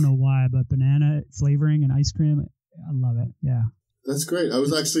 Oh, yeah? I don't know why, but banana flavoring and ice cream, I love it. Yeah. That's great. I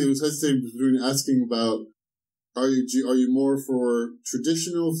was hesitating between asking about, are you more for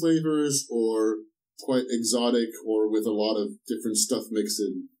traditional flavors or quite exotic or with a lot of different stuff mixed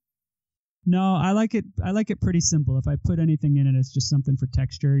in? No, I like it pretty simple. If I put anything in it, it's just something for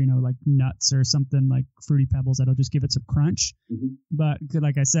texture, like nuts or something like Fruity Pebbles that'll just give it some crunch. Mm-hmm. But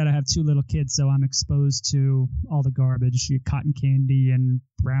like I said, I have 2 little kids, so I'm exposed to all the garbage, cotton candy and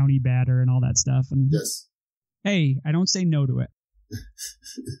brownie batter and all that stuff. And yes. Hey, I don't say no to it,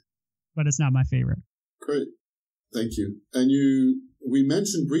 but it's not my favorite. Great. Thank you. And we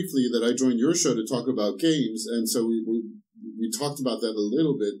mentioned briefly that I joined your show to talk about games. And so we talked about that a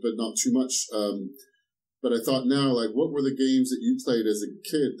little bit, but not too much. But I thought now, like, what were the games that you played as a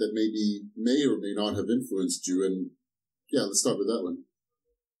kid that may or may not have influenced you? And yeah, let's start with that one.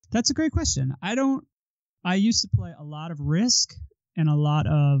 That's a great question. I used to play a lot of Risk and a lot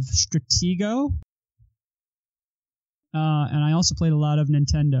of Stratego. And I also played a lot of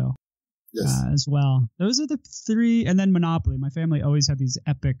Nintendo as well. Those are the 3, and then Monopoly. My family always had these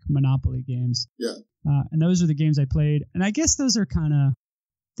epic Monopoly games. Yeah. And those are the games I played. And I guess those are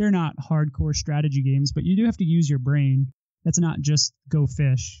they're not hardcore strategy games, but you do have to use your brain. That's not just go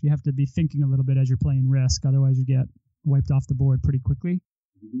fish. You have to be thinking a little bit as you're playing Risk. Otherwise, you get wiped off the board pretty quickly.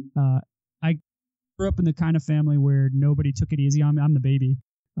 Mm-hmm. I grew up in the kind of family where nobody took it easy on me. I'm the baby,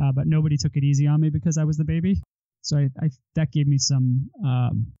 but nobody took it easy on me because I was the baby. So that gave me some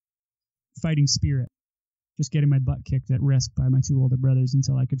fighting spirit, just getting my butt kicked at Risk by my 2 older brothers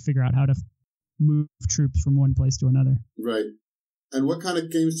until I could figure out how to move troops from one place to another. Right. And what kind of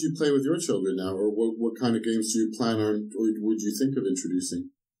games do you play with your children now? Or what kind of games do you plan on, or would you think of introducing?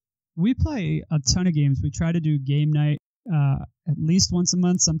 We play a ton of games. We try to do game night at least once a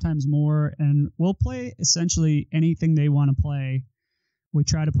month, sometimes more. And we'll play essentially anything they want to play. We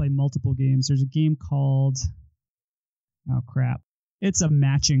try to play multiple games. There's a game called... Oh crap! It's a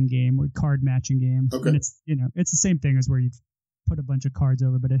matching game, or card matching game, okay. And it's the same thing as where you put a bunch of cards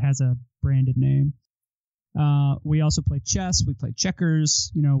over, but it has a branded name. We also play chess. We play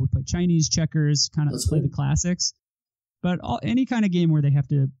checkers. We play Chinese checkers. Kind of play cool. The classics. But any kind of game where they have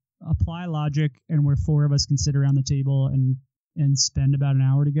to apply logic and where 4 of us can sit around the table and spend about an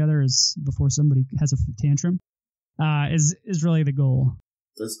hour together before somebody has a tantrum is really the goal.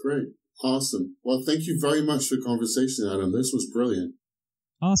 That's great. Awesome. Well, thank you very much for the conversation, Adam. This was brilliant.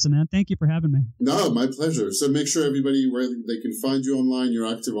 Awesome, man. Thank you for having me. No, my pleasure. So make sure everybody, where they can find you online, you're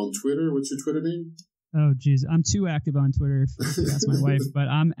active on Twitter. What's your Twitter name? Oh, geez. I'm too active on Twitter, if you ask my wife, but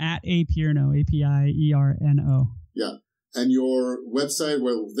I'm at Pierno, Pierno. Yeah. And your website,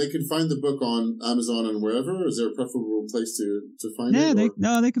 where they can find the book on Amazon and wherever? Or is there a preferable place to find it?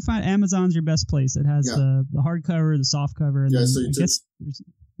 Yeah, they can find Amazon's your best place. It has the hardcover, the soft cover, and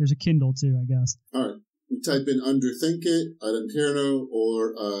there's a Kindle too, I guess. All right. You type in Underthink It, Adam Pierno,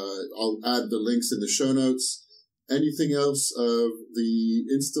 or I'll add the links in the show notes. Anything else of the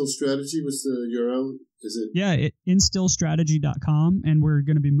Instill Strategy? What's the URL? Is it? Yeah, instillstrategy.com, and we're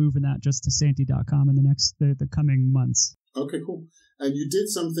going to be moving that just to Santy.com in the coming months. Okay, cool. And you did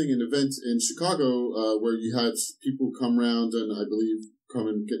an event in Chicago where you had people come around and I believe come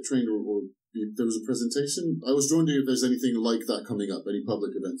and get trained or there was a presentation. I was wondering if there's anything like that coming up, any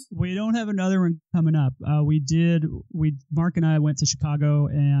public events. We don't have another one coming up. Mark and I went to Chicago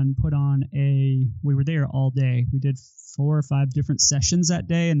and we were there all day. We did 4 or 5 different sessions that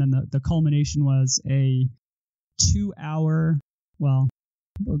day. And then the culmination was a 2-hour, well,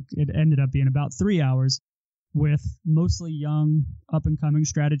 it ended up being about 3 hours with mostly young up-and-coming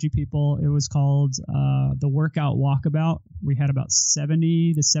strategy people. It was called the Workout Walkabout. We had about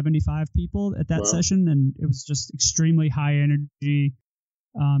 70 to 75 people at that session, and it was just extremely high energy,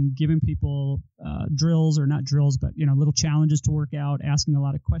 giving people drills, or not drills, but little challenges to work out, asking a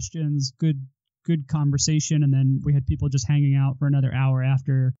lot of questions, good conversation, and then we had people just hanging out for another hour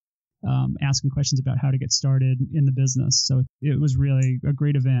after, asking questions about how to get started in the business. So it was really a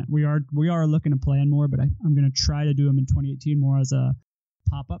great event. We are looking to plan more, but I'm going to try to do them in 2018 more as a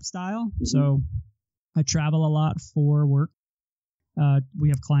pop-up style. Mm-hmm. So I travel a lot for work. We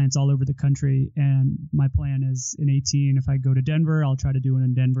have clients all over the country, and my plan is in 18, if I go to Denver, I'll try to do one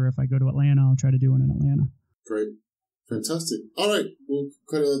in Denver. If I go to Atlanta, I'll try to do one in Atlanta. Great. Fantastic. All right. We'll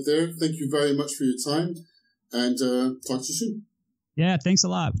cut it out there. Thank you very much for your time, and talk to you soon. Yeah, thanks a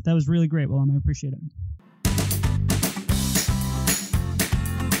lot. That was really great, Willem. I appreciate it.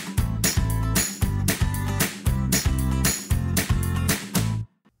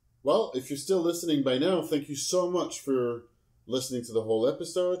 Well, if you're still listening by now, thank you so much for listening to the whole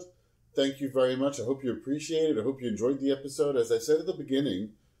episode. Thank you very much. I hope you appreciate it. I hope you enjoyed the episode. As I said at the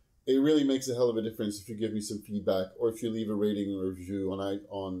beginning, it really makes a hell of a difference if you give me some feedback or if you leave a rating or review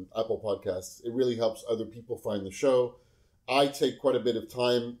on Apple Podcasts. It really helps other people find the show. I take quite a bit of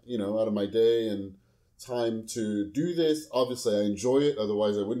time, out of my day and time to do this. Obviously, I enjoy it.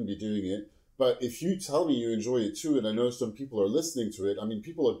 Otherwise, I wouldn't be doing it. But if you tell me you enjoy it too, and I know some people are listening to it,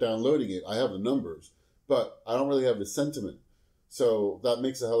 people are downloading it. I have the numbers, but I don't really have the sentiment. So that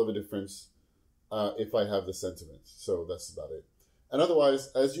makes a hell of a difference if I have the sentiment. So that's about it. And otherwise,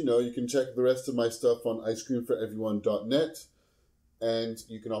 as you know, you can check the rest of my stuff on icecreamforeveryone.net. And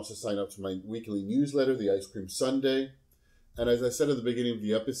you can also sign up to my weekly newsletter, the Ice Cream Sunday. And as I said at the beginning of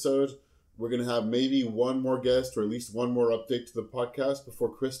the episode, we're going to have maybe one more guest or at least one more update to the podcast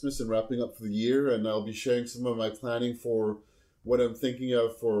before Christmas and wrapping up for the year. And I'll be sharing some of my planning for what I'm thinking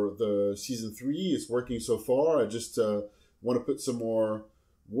of for the season 3. It's working so far. I just want to put some more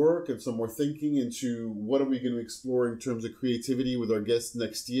work and some more thinking into what are we going to explore in terms of creativity with our guests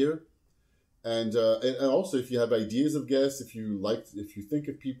next year. And also, if you have ideas of guests, if you think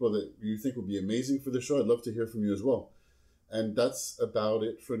of people that you think would be amazing for the show, I'd love to hear from you as well. And that's about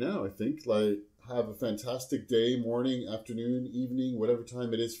it for now, I think. Have a fantastic day, morning, afternoon, evening, whatever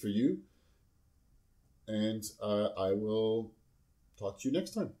time it is for you. And I will talk to you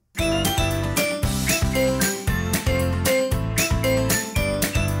next time.